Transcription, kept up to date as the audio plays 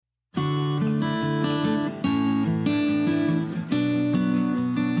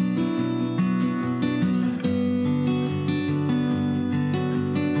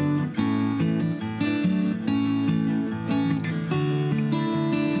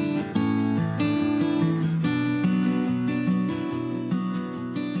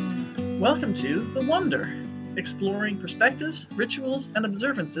Welcome to The Wonder, exploring perspectives, rituals, and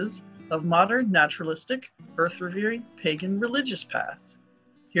observances of modern, naturalistic, earth-revering, pagan religious paths.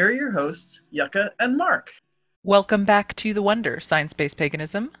 Here are your hosts, Yucca and Mark. Welcome back to The Wonder, Science-Based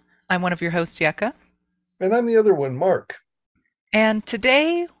Paganism. I'm one of your hosts, Yucca. And I'm the other one, Mark. And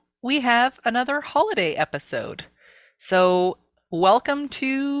today we have another holiday episode. So welcome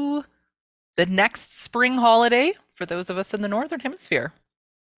to the next spring holiday for those of us in the Northern Hemisphere.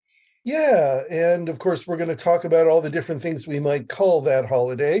 Yeah, and of course we're going to talk about all the different things we might call that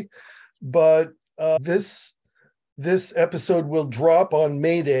holiday. But this episode will drop on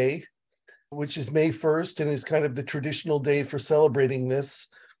May Day, which is May 1st and is kind of the traditional day for celebrating this.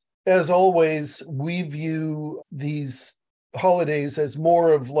 As always, we view these holidays as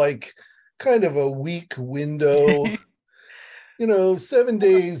more of like kind of a week window, 7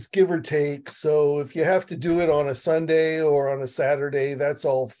 days, give or take. So if you have to do it on a Sunday or on a Saturday, that's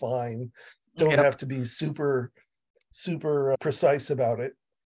all fine. Don't have to be super precise about it.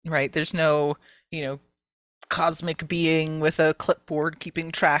 Right. There's no, cosmic being with a clipboard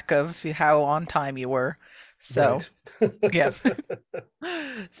keeping track of how on time you were. So, right. yeah.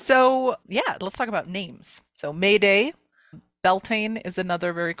 So, yeah, let's talk about names. So, May Day, Beltane is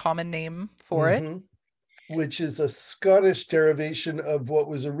another very common name for it. Which is a Scottish derivation of what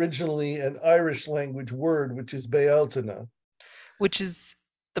was originally an Irish language word, which is Beltane. Which is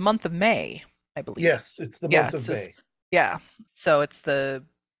the month of May, I believe. Yes, it's the month of May. Yeah. So it's the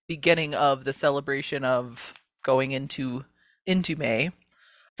beginning of the celebration of going into May.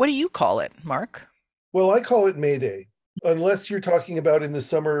 What do you call it, Mark? Well, I call it May Day, unless you're talking about in the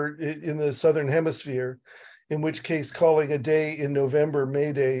summer in the Southern Hemisphere, in which case calling a day in November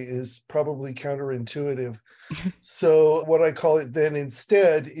May Day is probably counterintuitive. So what I call it then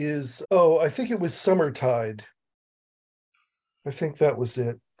instead is, I think it was Summertide. I think that was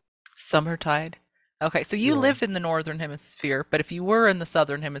it. Summertide. Okay, so you live in the Northern Hemisphere, but if you were in the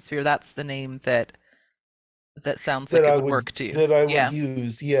Southern Hemisphere, that's the name that sounds like it would work to you. That I would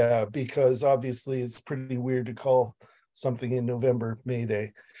use, because obviously it's pretty weird to call something in November May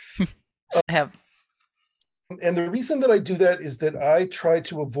Day. I have. And the reason that I do that is that I try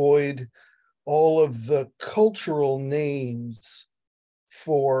to avoid all of the cultural names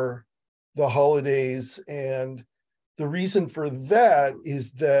for the holidays. And the reason for that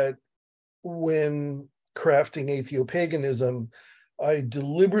is that when crafting atheopaganism, I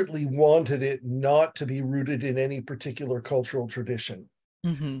deliberately wanted it not to be rooted in any particular cultural tradition.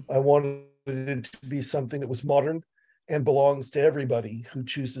 I wanted it to be something that was modern and belongs to everybody who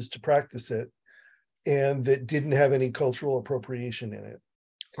chooses to practice it, and that didn't have any cultural appropriation in it.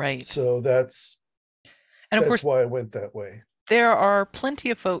 Right. So that's of course why I went that way. There are plenty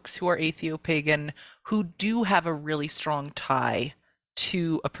of folks who are atheopagan who do have a really strong tie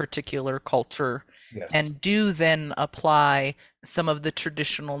to a particular culture. Yes. And do then apply some of the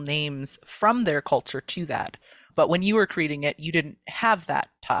traditional names from their culture to that. But when you were creating it, you didn't have that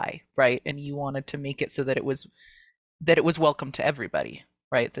tie, right? And you wanted to make it so that it was welcome to everybody.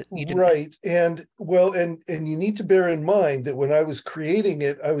 Right. That you didn't. Right. And you need to bear in mind that when I was creating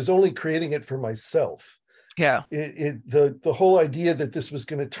it, I was only creating it for myself. Yeah. The whole idea that this was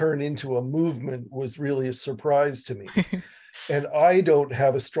going to turn into a movement was really a surprise to me. And I don't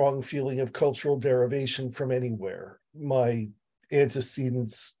have a strong feeling of cultural derivation from anywhere. My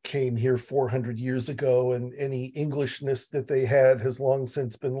antecedents came here 400 years ago, and any Englishness that they had has long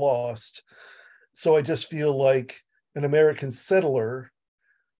since been lost. So I just feel like an American settler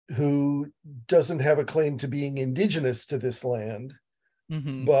who doesn't have a claim to being indigenous to this land,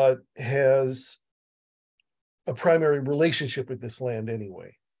 but has a primary relationship with this land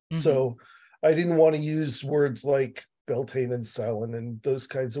anyway. So I didn't want to use words like Beltane and Samhain and those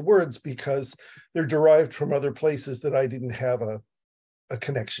kinds of words because they're derived from other places that I didn't have a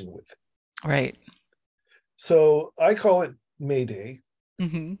connection with. Right. So I call it May Day.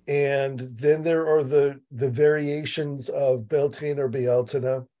 And then there are the variations of Beltane or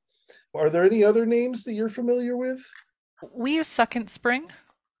Beltane. Are there any other names that you're familiar with? We use Second Spring.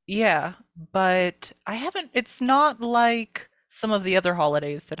 Yeah, but it's not like some of the other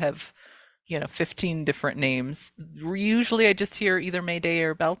holidays that have 15 different names. Usually I just hear either May Day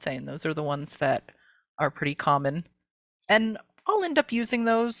or Beltane. Those are the ones that are pretty common. And I'll end up using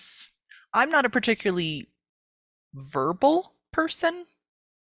those. I'm not a particularly verbal person,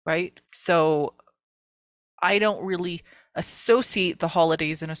 right? So I don't really associate the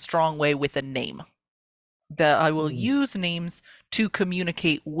holidays in a strong way with a name. That I will use names to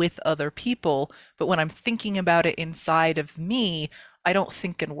communicate with other people, but when I'm thinking about it inside of me, I don't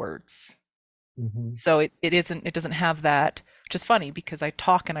think in words. So it doesn't have that which is funny because I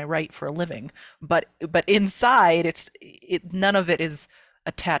talk and I write for a living, but inside none of it is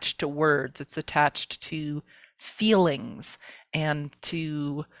attached to words. It's attached to feelings and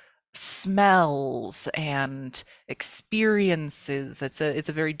to smells and experiences. It's a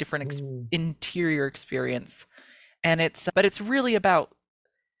very different Mm. interior experience. And it's really about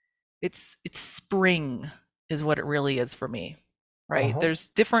it's spring is what it really is for me, right? Uh-huh. There's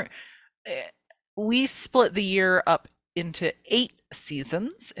different eh, we split the year up into 8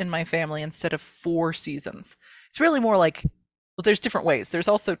 seasons in my family instead of 4 seasons. It's really more like, well, there's different ways.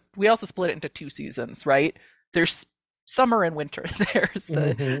 We also split it into 2 seasons, right? There's summer and winter. There's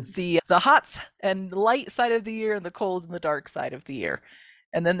Hmm. the hot and light side of the year and the cold and the dark side of the year.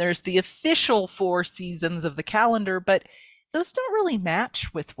 And then there's the official 4 seasons of the calendar, but those don't really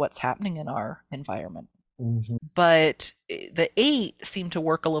match with what's happening in our environment. Hmm. But the 8 seem to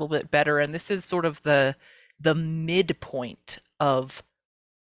work a little bit better, and this is sort of the midpoint of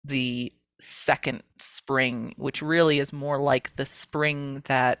the second spring, which really is more like the spring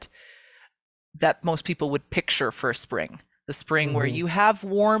that most people would picture for a spring. The spring where Hmm. you have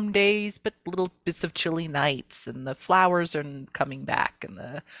warm days but little bits of chilly nights, and the flowers are coming back,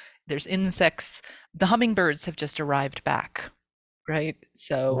 and there's insects. The hummingbirds have just arrived back, right?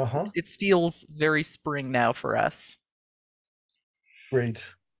 So Uh-huh. it feels very spring now for us. Great.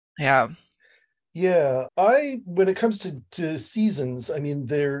 Yeah. Yeah, I when it comes to seasons, I mean,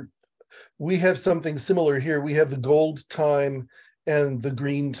 we have something similar here. We have the gold time and the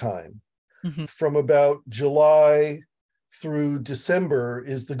green time. Hmm. From about July through December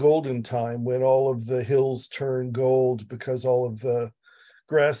is the golden time when all of the hills turn gold because all of the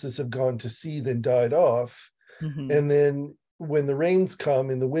grasses have gone to seed and died off. Hmm. And then when the rains come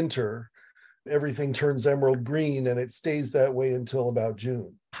in the winter, everything turns emerald green and it stays that way until about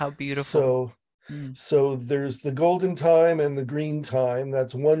June. How beautiful. So Mm. so there's the golden time and the green time.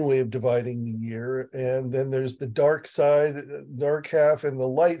 That's one way of dividing the year. And then there's the dark side, dark half, and the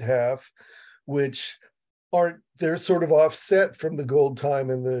light half, which they're sort of offset from the gold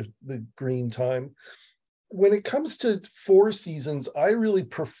time and the green time. When it comes to 4 seasons, I really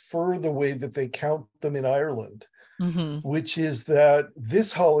prefer the way that they count them in Ireland, Hmm. which is that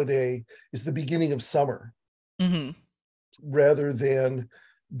this holiday is the beginning of summer Hmm. rather than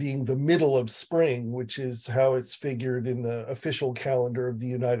being the middle of spring, which is how it's figured in the official calendar of the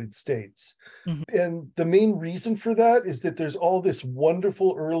United States. Hmm. And the main reason for that is that there's all this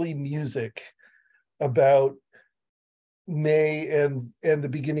wonderful early music about May and the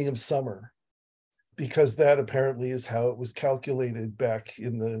beginning of summer, because that apparently is how it was calculated back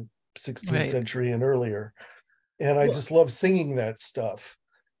in the 16th Right. century and earlier. And I Well, just love singing that stuff.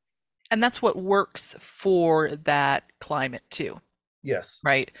 and that's what works for that climate too, Yes.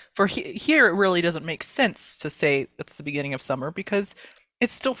 right? For here, it really doesn't make sense to say it's the beginning of summer because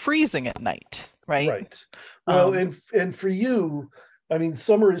it's still freezing at night, right? Right. Well, Um, and for you, I mean,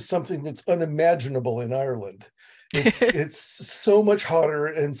 summer is something that's unimaginable in Ireland. It's so much hotter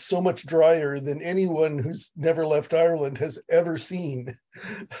and so much drier than anyone who's never left Ireland has ever seen.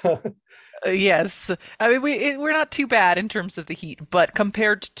 yes. I mean, we're not too bad in terms of the heat, but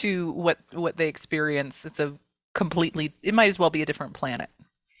compared to what they experience, it might as well be a different planet,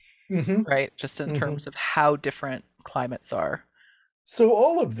 Hmm. right? Just in Hmm. terms of how different climates are. So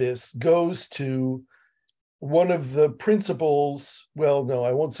all of this goes to one of the principles. Well, no,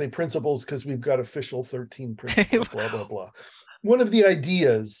 I won't say principles because we've got official 13 principles, blah, blah, blah. One of the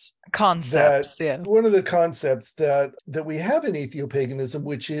ideas that Concepts, yeah. one of the concepts that we have in atheopaganism,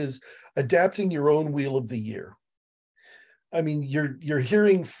 which is adapting your own wheel of the year. I mean, you're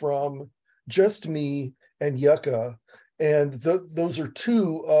hearing from just me and Yucca, and those are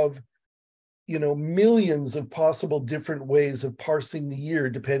two of millions of possible different ways of parsing the year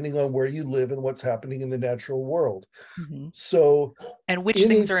depending on where you live and what's happening in the natural world. Hmm. So And which in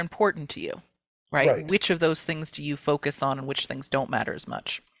things it, are important to you, right? right, Which of those things do you focus on and which things don't matter as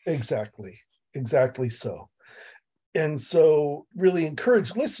much? exactly so. And so really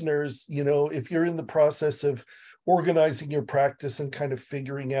encourage listeners, if you're in the process of organizing your practice and kind of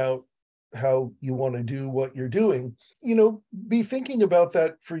figuring out how you want to do what you're doing, be thinking about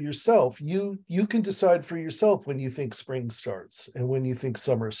that for yourself. You can decide for yourself when you think spring starts and when you think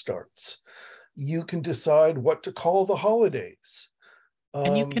summer starts. You can decide what to call the holidays.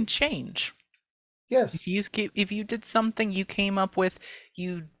 And you can um change. yes. If you did something you came up with,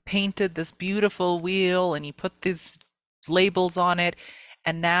 you painted this beautiful wheel and you put these labels on it,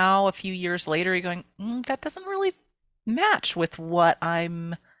 and now a few years later you're going, that doesn't really match with what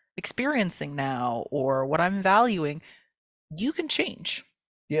I'm experiencing now or what I'm valuing. You can change,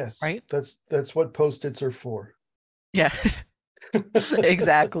 Yes, right? that's what post-its are for. Yeah.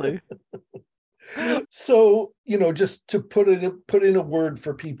 Exactly. So, just to put in a word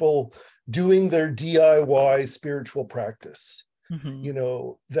for people doing their DIY spiritual practice, Hmm.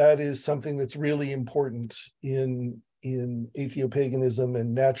 that is something that's really important in atheopaganism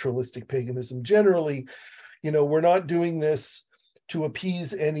and naturalistic paganism generally. We're not doing this to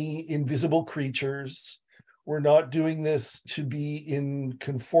appease any invisible creatures. We're not doing this to be in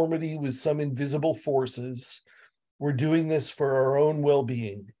conformity with some invisible forces. We're doing this for our own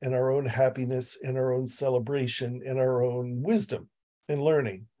well-being and our own happiness and our own celebration and our own wisdom and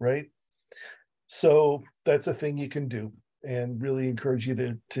learning, right? So that's a thing you can do, and really encourage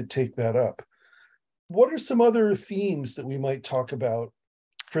you to take that up. What are some other themes that we might talk about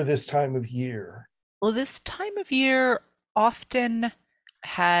for this time of year? Well, this time of year often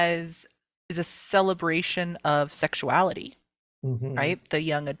has is a celebration of sexuality, Mm-hmm. right? The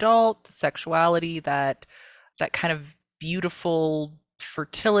young adult, the sexuality, that kind of beautiful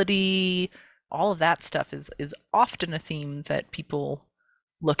fertility, all of that stuff is often a theme that people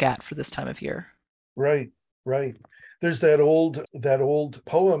look at for this time of year. Right, right. There's that old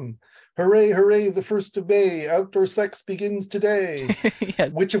poem, "Hooray, hooray, the 1st of May, outdoor sex begins today," Yeah.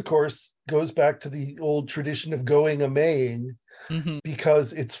 which of course goes back to the old tradition of going a Maying, Hmm.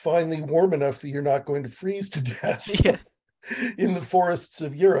 because it's finally warm enough that you're not going to freeze to death Yeah. in the forests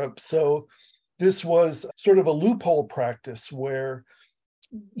of Europe. So this was sort of a loophole practice where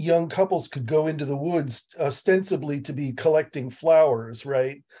young couples could go into the woods ostensibly to be collecting flowers,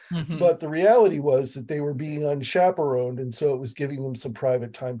 right? Hmm. But the reality was that they were being unchaperoned, and so it was giving them some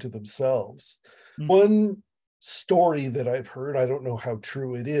private time to themselves. One story that I've heard, I don't know how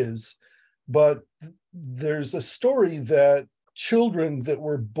true it is, but there's a story that children that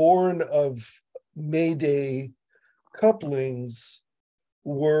were born of May Day couplings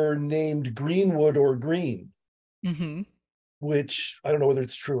were named Greenwood or Green, Hmm. which I don't know whether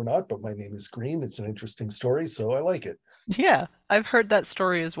it's true or not, but my name is Green. It's an interesting story, so I like it. Yeah, I've heard that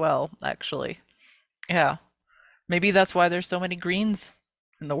story as well, actually. Yeah. Maybe that's why there's so many greens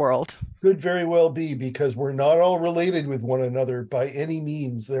in the world. Could very well be, because we're not all related with one another by any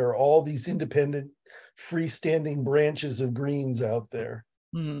means. There are all these independent, freestanding branches of greens out there.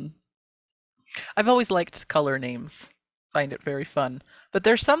 Hmm. I've always liked color names. Find it very fun. But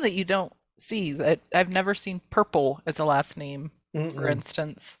there's some that you don't see that I've never seen purple as a last name, for Mm-mm.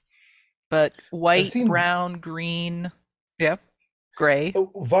 instance. But I've white, seen brown, green, yeah, gray.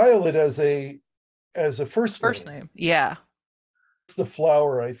 violet as a first First name. name. Yeah. It's the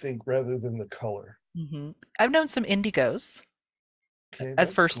flower, I think, rather than the color. I've known some indigos Okay, as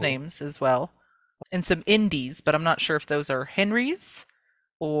that's first cool. names as well, and some indies, but I'm not sure if those are Henrys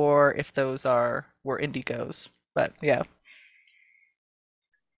or if those are were indigos. But yeah,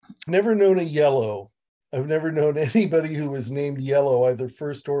 Never known a yellow. I've never known anybody who was named Yellow, either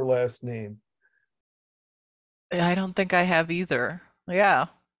first or last name. I don't think I have either. Yeah.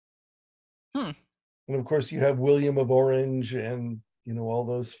 Hmm. And of course, you have William of Orange and, all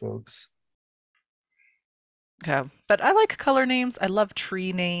those folks. Yeah. But I like color names. I love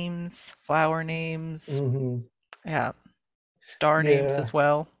tree names, flower names. Hmm. Yeah. Star names Yeah. as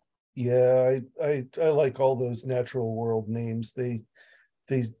well. Yeah. I like all those natural world names. They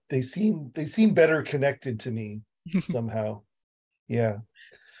seem better connected to me somehow. Yeah.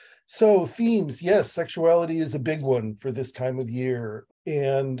 So themes, yes, sexuality is a big one for this time of year.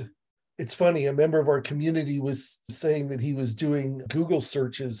 And it's funny, a member of our community was saying that he was doing Google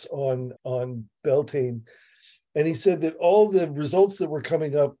searches on Beltane, and he said that all the results that were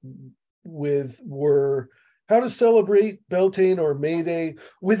coming up with were how to celebrate Beltane or May Day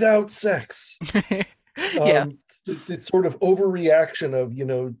without sex. Yeah. This sort of overreaction of,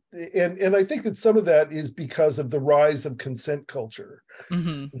 and I think that some of that is because of the rise of consent culture,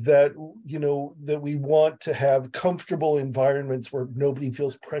 Hmm. that that we want to have comfortable environments where nobody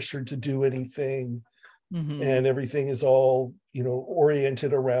feels pressured to do anything, Hmm. and everything is all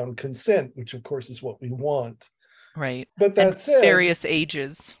oriented around consent, which of course is what we want. Right. But And that said, various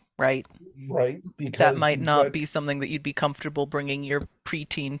ages, right? right, That because might you've not got be something that you'd be comfortable bringing your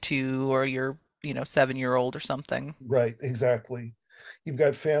preteen to or your, 7-year-old or something. right, exactly, you've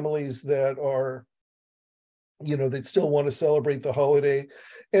got families that are that still want to celebrate the holiday,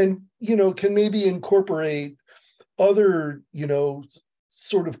 and can maybe incorporate other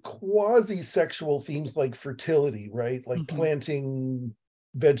sort of quasi sexual themes like fertility, right, like Hmm. planting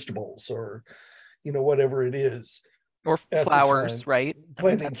vegetables or whatever it is Or at the flowers, time, right? I mean,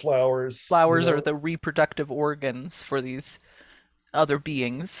 planting that's flowers, flowers are the reproductive organs for these other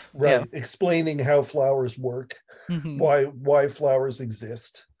beings. Yeah. right, explaining how flowers work, Hmm. why flowers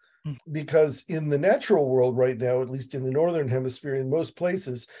exist. because in the natural world right now, at least in the northern hemisphere, in most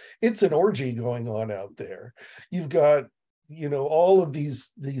places, it's an orgy going on out there. You've got, all of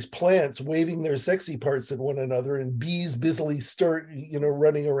these plants waving their sexy parts at one another, and bees busily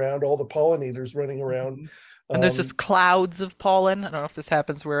running around, all the pollinators running around. Mhm. And there's just um clouds of pollen. I don't know if this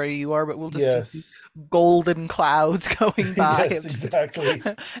happens where you are, but we'll just see these yes. golden clouds going by. Yes, exactly.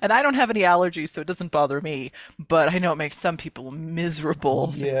 And I don't have any allergies, so it doesn't bother me. But I know it makes some people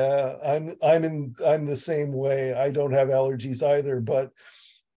miserable. Yeah, I'm the same way. I don't have allergies either, but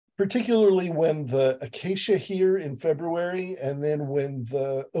particularly when the acacia here in February, and then when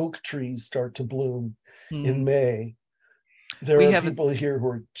the oak trees start to bloom in Mm. May, there We are have, people here who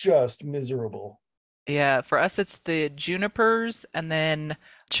are just miserable. yeah, for us it's the junipers and then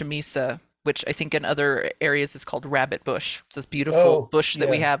chamisa, which I think in other areas is called rabbit bush. It's this beautiful Oh, bush that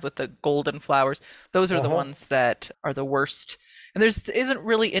we yeah. have with the golden flowers. Those are the Uh-huh. ones that are the worst. And there's isn't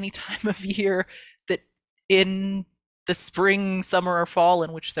really any time of year that in the spring, summer, or fall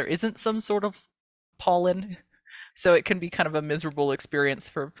in which there isn't some sort of pollen. So it can be kind of a miserable experience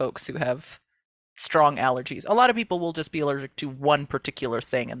for folks who have strong allergies. A lot of people will just be allergic to one particular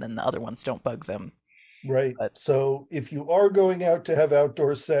thing and then the other ones don't bug them. Right. But So if you are going out to have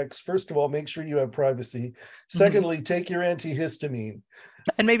outdoor sex, first of all, make sure you have privacy. mhm. Secondly, take your antihistamine.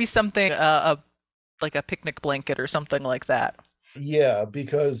 And maybe something like a picnic blanket or something like that. Yeah,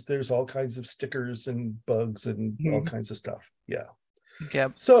 because there's all kinds of stickers and bugs and all Mhm. kinds of stuff. Yeah.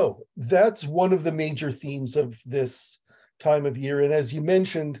 Yep. So that's one of the major themes of this time of year. And as you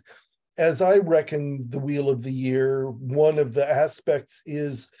mentioned, as I reckon the wheel of the year, one of the aspects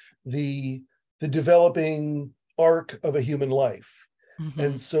is the the developing arc of a human life. Hmm.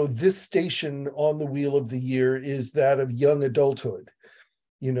 And so this station on the wheel of the year is that of young adulthood,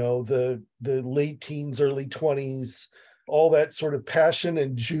 the late teens, early 20s, all that sort of passion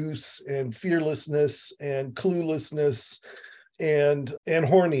and juice and fearlessness and cluelessness and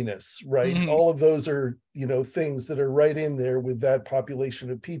horniness, right? Hmm. All of those are, things that are right in there with that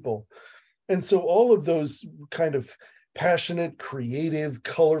population of people. And so all of those kind of passionate, creative,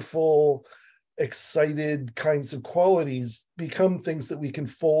 colorful, excited kinds of qualities become things that we can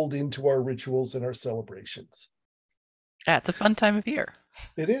fold into our rituals and our celebrations. Yeah, it's a fun time of year.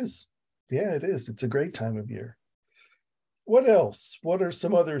 It is. Yeah, it is. It's a great time of year. What else? What are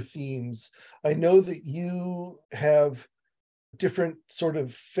some other themes? I know that you have different sort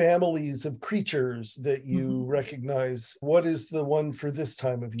of families of creatures that you Mhm. recognize. What is the one for this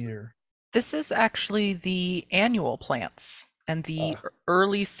time of year? This is actually the annual plants and the Ah,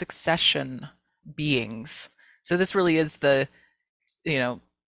 early succession beings. So this really is you know,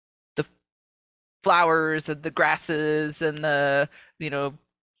 the flowers and the grasses and you know,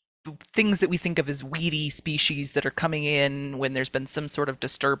 things that we think of as weedy species that are coming in when there's been some sort of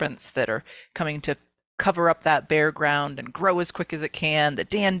disturbance that are coming to cover up that bare ground and grow as quick as it can, the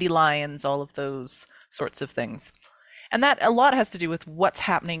dandelions, all of those sorts of things. And that a lot has to do with what's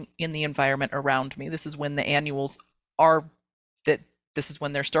happening in the environment around me. This is when the annuals are that this is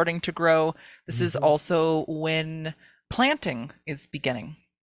when they're starting to grow. This is mhm, also when planting is beginning,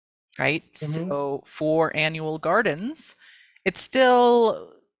 right? mhm. So for annual gardens, it's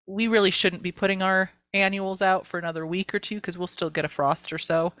still, we really shouldn't be putting our annuals out for another week or two because we'll still get a frost or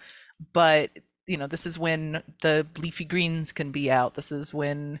so. But, this is when the leafy greens can be out. This is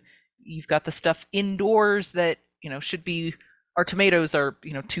when you've got the stuff indoors that, should be, our tomatoes are,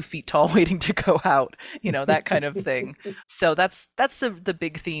 2 feet tall waiting to go out, that kind of thing. So that's the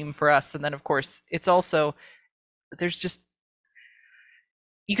big theme for us. And then of course it's also, there's just,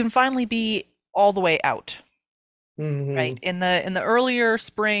 you can finally be all the way out, right? Mhm. In the earlier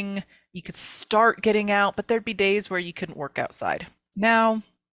spring, you could start getting out, but there'd be days where you couldn't work outside. Now,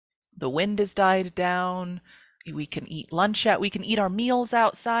 the wind has died down. We can eat lunch out. We can eat our meals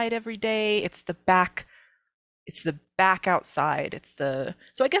outside every day. It's the back outside. So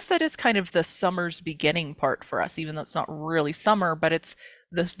I guess that is kind of the summer's beginning part for us, even though it's not really summer, but it's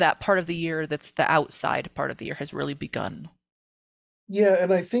that part of the year that's the outside part of the year has really begun. Yeah,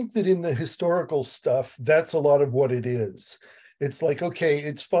 and I think that in the historical stuff, that's a lot of what it is. It's like, okay,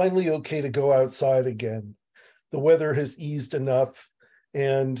 it's finally okay to go outside again. The weather has eased enough.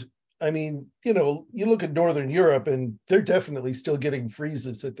 And I mean, you look at Northern Europe and they're definitely still getting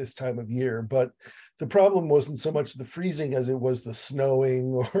freezes at this time of year. But the problem wasn't so much the freezing as it was the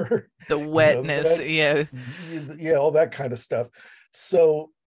snowing or, The wetness, that, yeah. yeah, all that kind of stuff.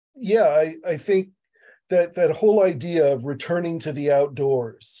 So, yeah, I think that whole idea of returning to the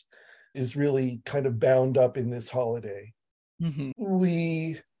outdoors is really kind of bound up in this holiday. Hmm.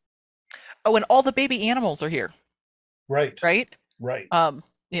 We Oh, and all the baby animals are here, Right, right? right. Um,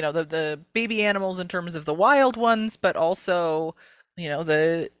 the baby animals in terms of the wild ones, but also,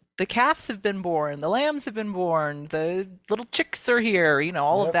 the calves have been born, the lambs have been born, the little chicks are here,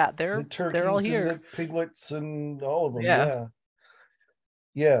 all of Yep. that. The They're all turkeys and here. the piglets and all of them. Yeah. Yeah.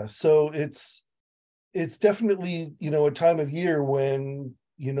 Yeah. So it's definitely, a time of year when,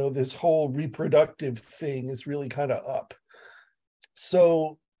 this whole reproductive thing is really kind of up.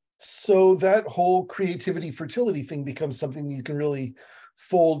 So that whole creativity fertility thing becomes something you can really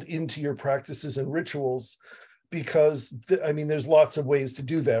fold into your practices and rituals, because there's lots of ways to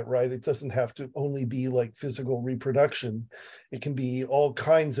do that, right? It doesn't have to only be like physical reproduction. It can be all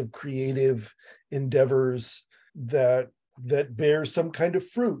kinds of creative endeavors that bear some kind of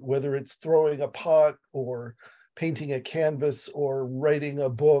fruit, whether it's throwing a pot or painting a canvas or writing a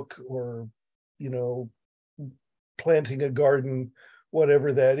book or, you know, planting a garden,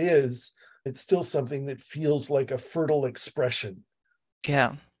 whatever that is. It's still something that feels like a fertile expression.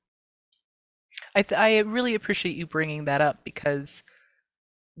 Yeah. I really appreciate you bringing that up, because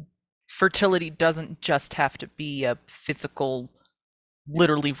fertility doesn't just have to be a physical,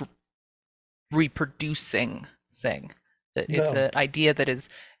 literally reproducing thing. That it's No, an idea that is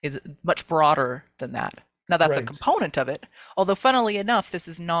much broader than that. Now that's a right, component of it. Although funnily enough, this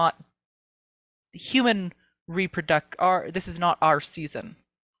is not human this is not our season.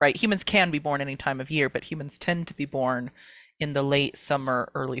 Right? Humans can be born any time of year, but humans tend to be born in the late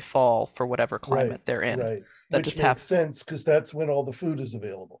summer, early fall for whatever right, climate they're in. right. That Which just makes sense because that's when all the food is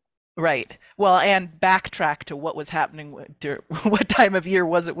available. Right. Well, and backtrack to what was happening. What time of year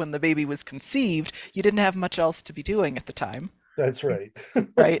was it when the baby was conceived? You didn't have much else to be doing at the time, That's right.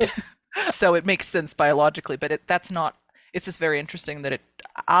 right? So it makes sense biologically, but that's not. It's just very interesting that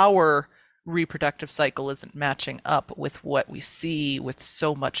our reproductive cycle isn't matching up with what we see with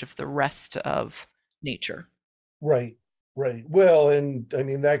so much of the rest of nature. Right, right. Well, and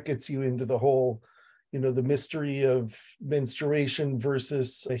that gets you into the whole, the mystery of menstruation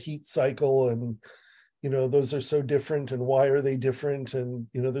versus a heat cycle, and those are so different, and why are they different? And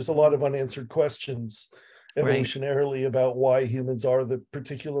there's a lot of unanswered questions Right. evolutionarily about why humans are the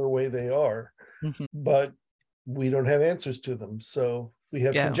particular way they are, Hmm. but we don't have answers to them. So we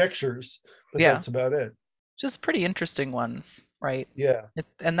have Yeah. conjectures, but Yeah. that's about it. Just pretty interesting ones, right? Yeah.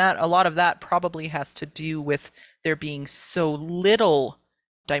 And that a lot of that probably has to do with there being so little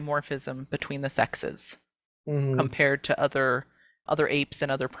dimorphism between the sexes Mhm. compared to other apes and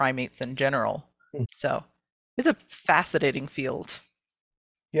other primates in general. So it's a fascinating field.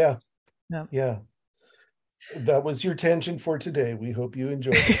 Yeah. Yeah. Yeah. That was your tangent for today. We hope you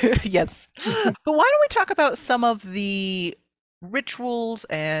enjoyed it. Yes. But why don't we talk about some of the rituals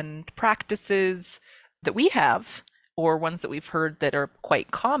and practices that we have, or ones that we've heard that are quite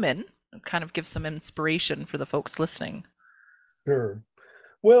common, and kind of give some inspiration for the folks listening. Sure.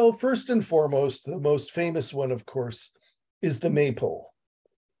 Well, first and foremost, the most famous one, of course, is the maypole.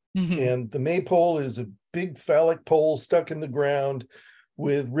 Hmm. And the maypole is a big phallic pole stuck in the ground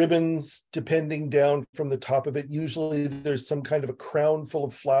with ribbons depending down from the top of it. Usually there's some kind of a crown full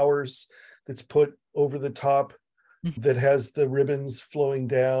of flowers that's put over the top that has the ribbons flowing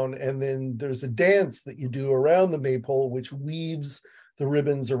down. And then there's a dance that you do around the maypole, which weaves the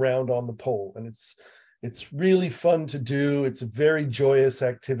ribbons around on the pole. And it's really fun to do. It's a very joyous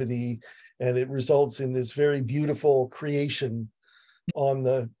activity, and it results in this very beautiful creation on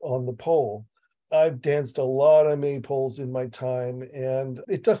the pole. I've danced a lot of maypoles in my time, and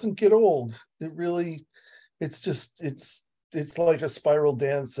it doesn't get old. It really, it's like a spiral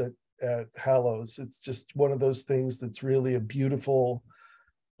dance at Hallows. It's just one of those things that's really a beautiful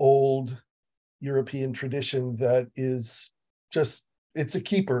old European tradition that is just, it's a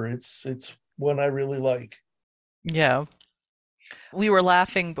keeper. It's one I really like. Yeah. We were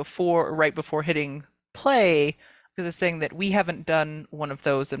laughing right before hitting play, because it's saying that we haven't done one of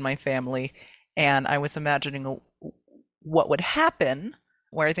those in my family. And I was imagining what would happen,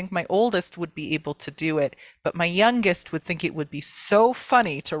 where I think my oldest would be able to do it, but my youngest would think it would be so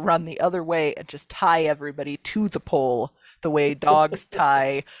funny to run the other way and just tie everybody to the pole the way dogs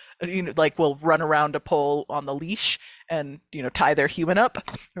tie, like will run around a pole on the leash and, tie their human up.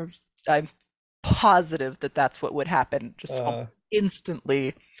 I'm positive that that's what would happen just Uh, almost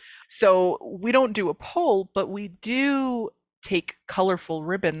instantly. So we don't do a pole, but we do take colorful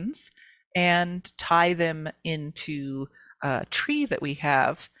ribbons and tie them into a tree that we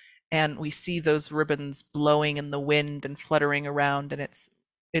have. And we see those ribbons blowing in the wind and fluttering around, and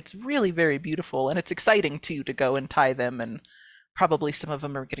it's really very beautiful, and it's exciting too to go and tie them, and probably some of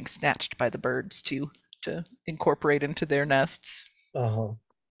them are getting snatched by the birds too to incorporate into their nests. uh-huh.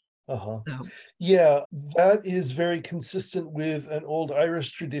 Uh-huh. So, Yeah, that is very consistent with an old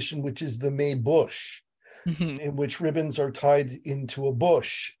Irish tradition, which is the May bush, mhm. in which ribbons are tied into a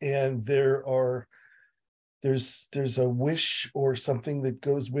bush, and there's a wish or something that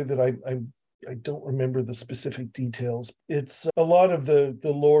goes with it. I don't remember the specific details. It's a lot of the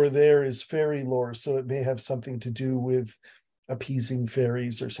lore there is fairy lore, so it may have something to do with appeasing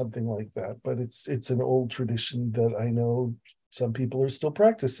fairies or something like that. But it's an old tradition that I know some people are still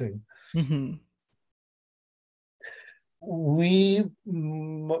practicing. Mhm.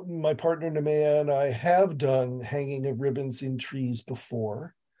 My partner Nemea and I have done hanging of ribbons in trees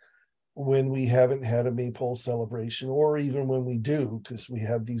before when we haven't had a maypole celebration, or even when we do, because we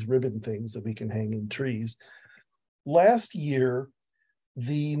have these ribbon things that we can hang in trees. Last year,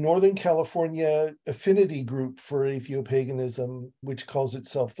 the Northern California Affinity Group for Atheopaganism, which calls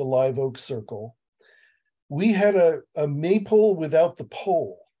itself the Live Oak Circle, we had a maypole without the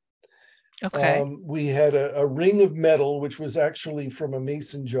pole. Okay. We had a ring of metal, which was actually from a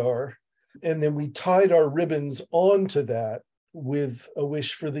mason jar. And then we tied our ribbons onto that with a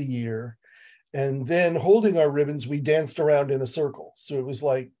wish for the year. And then holding our ribbons, we danced around in a circle. So it was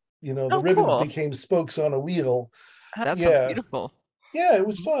like, the Oh, ribbons cool. became spokes on a wheel. That sounds Yeah. beautiful. Yeah, it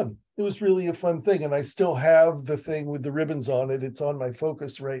was Mhm. fun. It was really a fun thing. And I still have the thing with the ribbons on it. It's on my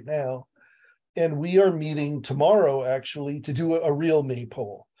focus right now. And we are meeting tomorrow, actually, to do a real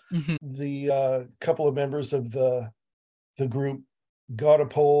maypole. Mhm. The couple of members of the group got a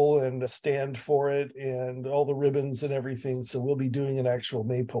pole and a stand for it and all the ribbons and everything. So we'll be doing an actual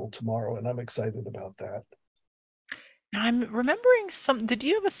maypole tomorrow, and I'm excited about that. Now I'm remembering some. Did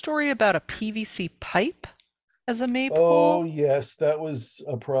you have a story about a PVC pipe as a Oh maypole? yes, that was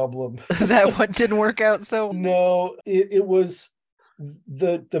a problem. Is that what didn't work out so? No, it was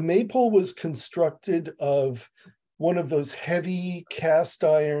the maypole was constructed of one of those heavy cast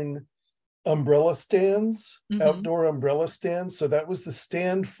iron umbrella stands, Hmm. outdoor umbrella stands. So that was the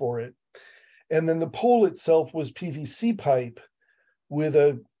stand for it. And then the pole itself was PVC pipe with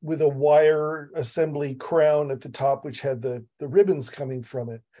a wire assembly crown at the top, which had the ribbons coming from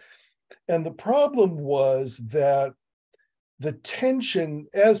it. And the problem was that the tension,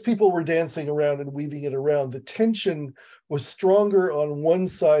 as people were dancing around and weaving it around, the tension was stronger on one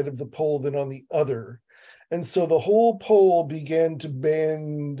side of the pole than on the other. And so the whole pole began to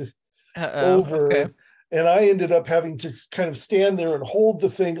bend Uh-oh. Okay. over, and I ended up having to kind of stand there and hold the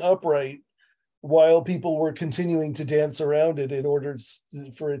thing upright while people were continuing to dance around it in order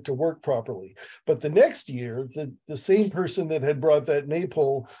for it to work properly. But the next year, the same person that had brought that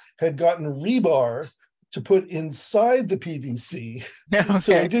maypole had gotten rebar to put inside the PVC.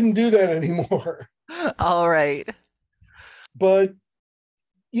 So we Okay. didn't do that anymore. All right. But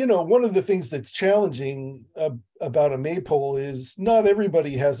one of the things that's challenging about a maypole is not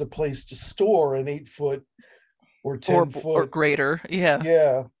everybody has a place to store an 8 foot or Or 10 or foot, greater. Yeah.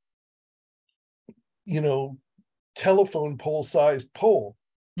 yeah, you know, telephone pole sized pole.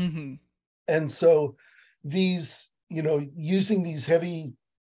 Hmm. And so using these heavy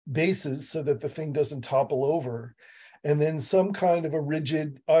bases so that the thing doesn't topple over, and then some kind of a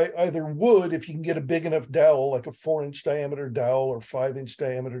rigid, either wood, if you can get a big enough dowel, like a 4-inch diameter dowel or 5-inch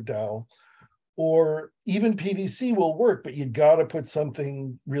diameter dowel, or even PVC will work, but you got to put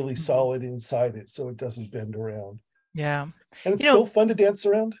something really Hmm. solid inside it so it doesn't bend around. Yeah. And it's You know, still fun to dance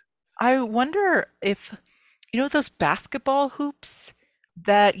around. I wonder if, those basketball hoops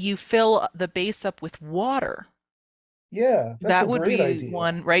that you fill the base up with water. Yeah, that's a That would great be idea.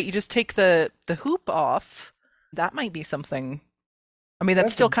 one, right? You just take the hoop off. That might be something. I mean, that's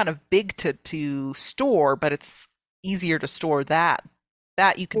That's a still kind of big to store, but it's easier to store that.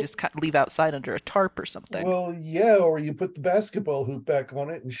 That you can well, just leave outside under a tarp or something. well, yeah, or you put the basketball hoop back on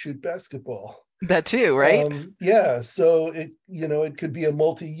it and shoot basketball. That too, right? Yeah, so it could be a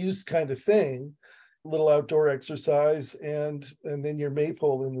multi-use kind of thing, little outdoor exercise, and then your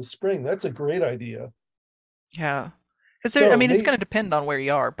maypole in the spring. That's a great idea. Yeah. Because I So mean, it's may going to depend on where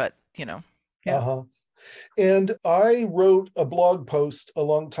you are, but yeah. uh-huh. And I wrote a blog post a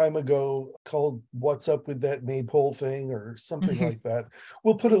long time ago called What's Up with That Maypole Thing or something Hmm. like that.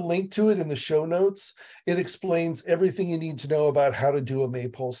 We'll put a link to it in the show notes. It explains everything you need to know about how to do a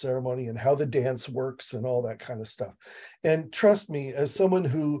maypole ceremony and how the dance works and all that kind of stuff. And trust me, as someone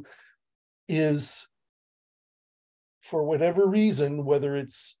who is, for whatever reason, whether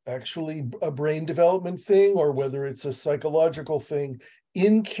it's actually a brain development thing or whether it's a psychological thing,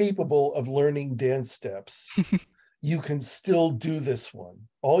 incapable of learning dance steps, you can still do this one.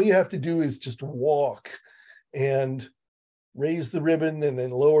 All you have to do is just walk and raise the ribbon and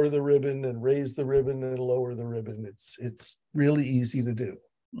then lower the ribbon and raise the ribbon and lower the ribbon. It's really easy to do.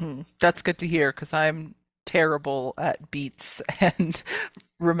 That's good to hear because I'm terrible at beats and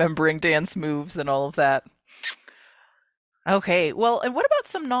remembering dance moves and all of that. Okay, well, and what about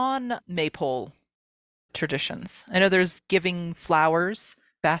some non-maypole traditions? I know there's giving flowers,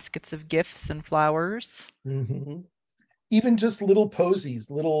 baskets of gifts and flowers. Mhm. Even just little posies,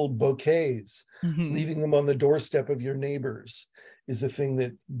 little bouquets, Hmm. leaving them on the doorstep of your neighbors is a thing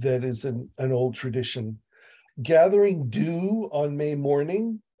that is an old tradition. Gathering dew on May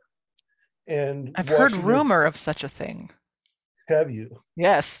morning and I've heard washing your rumor of such a thing. have you?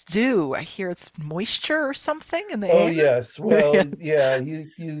 Yes, dew. I hear it's moisture or something in the Oh air. yes. Yeah. Well, yeah,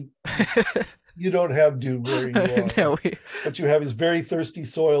 you don't have dew where you are. No, What you have is very thirsty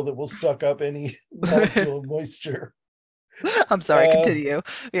soil that will suck up any molecule of moisture. I'm sorry, Uh, continue.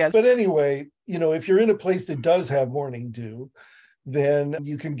 Yes. but anyway, if you're in a place that does have morning dew, then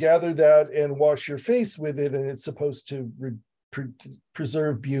you can gather that and wash your face with it, and it's supposed to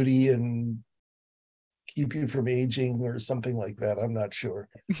preserve beauty and keep you from aging or something like that. I'm not sure,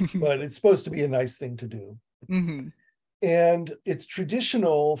 but it's supposed to be a nice thing to do. Hmm. And it's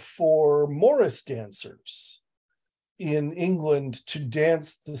traditional for Morris dancers in England to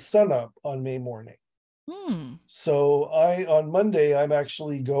dance the sun up on May morning. Hmm. So on Monday, I'm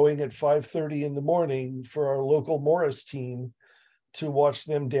actually going at 5:30 in the morning for our local Morris team to watch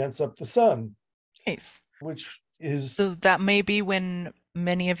them dance up the sun, Nice. which is So that may be when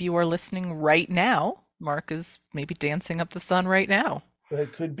many of you are listening right now. Mark is maybe dancing up the sun right now.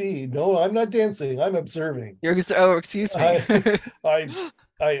 that could be. No, I'm not dancing. I'm observing. Oh, excuse me. I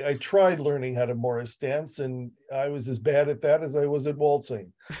I I tried learning how to Morris dance, and I was as bad at that as I was at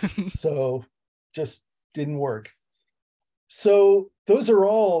waltzing. So just didn't work. So those are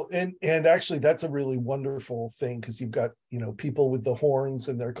all, and actually that's a really wonderful thing because you've got people with the horns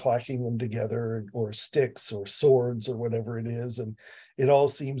and they're clacking them together, or sticks or swords or whatever it is, and it all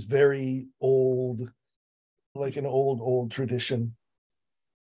seems very old, like an old tradition.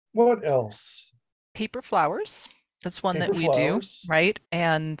 What else? Paper flowers. That's one that Paper we do, flowers. right?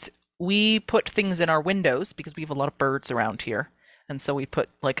 And we put things in our windows because we have a lot of birds around here. And so we put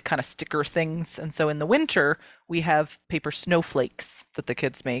like kind of sticker things. And so in the winter, we have paper snowflakes that the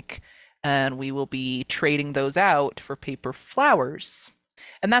kids make. And we will be trading those out for paper flowers.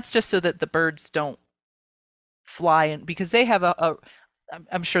 And that's just so that the birds don't fly in because they have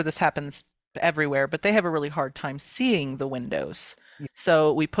I'm sure this happens everywhere, but they have a really hard time seeing the windows.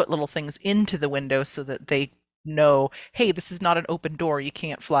 So we put little things into the window so that they know, hey, this is not an open door. You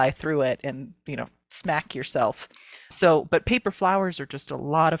can't fly through it and, smack yourself. So, but paper flowers are just a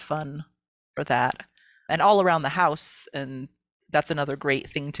lot of fun for that. And all around the house. And that's another great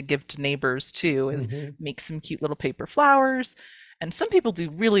thing to give to neighbors too, is Mhm. make some cute little paper flowers. And some people do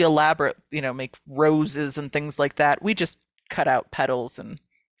really elaborate, make roses and things like that. We just cut out petals and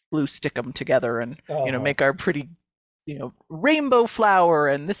glue stick them together and, Uh-huh. make our pretty, rainbow flower.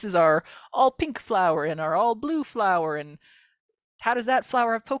 And this is our all pink flower and our all blue flower. And how does that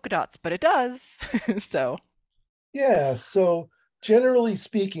flower have polka dots? But it does. So, Yeah, so generally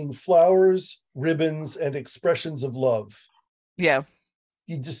speaking, flowers, ribbons, and expressions of love. yeah.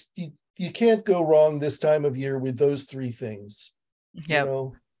 You can't go wrong this time of year with those three things. You Yeah.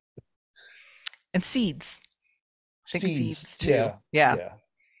 know, And seeds. I think seeds. seeds too. Yeah, Yeah. yeah,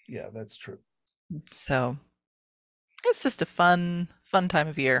 yeah, that's true. So it's just a fun time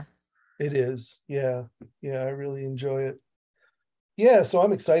of year. It is. Yeah, yeah, I really enjoy it. Yeah, so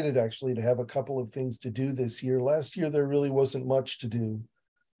I'm excited actually to have a couple of things to do this year. Last year, there really wasn't much to do.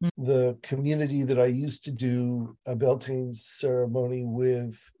 The community that I used to do a Beltane ceremony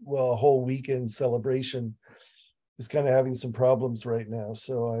with, well, a whole weekend celebration, is kind of having some problems right now.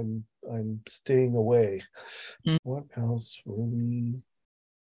 So I'm staying away. Mm. What else were we?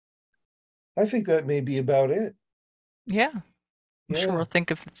 I think that may be about it. Yeah. I'm sure Yeah, we'll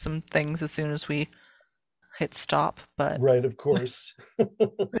think of some things as soon as we hit stop, but right, of course,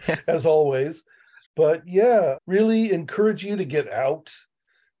 as always. But yeah, really encourage you to get out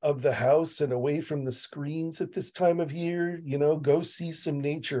of the house and away from the screens at this time of year. Go see some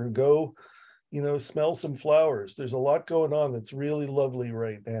nature, go smell some flowers. There's a lot going on that's really lovely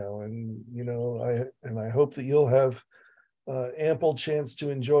right now, and I hope that you'll have ample chance to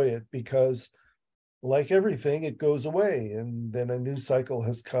enjoy it, because like everything, it goes away and then a new cycle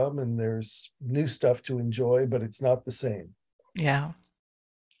has come and there's new stuff to enjoy, but it's not the same. yeah.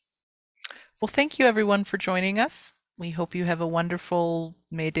 Well, thank you everyone for joining us. We hope you have a wonderful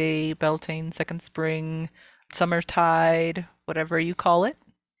May Day, Beltane, Second Spring, Summertide, whatever you call it,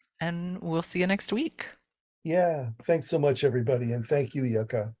 and we'll see you next week. Yeah, thanks so much, everybody, and thank you,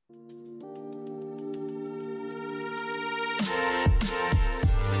 Yucca.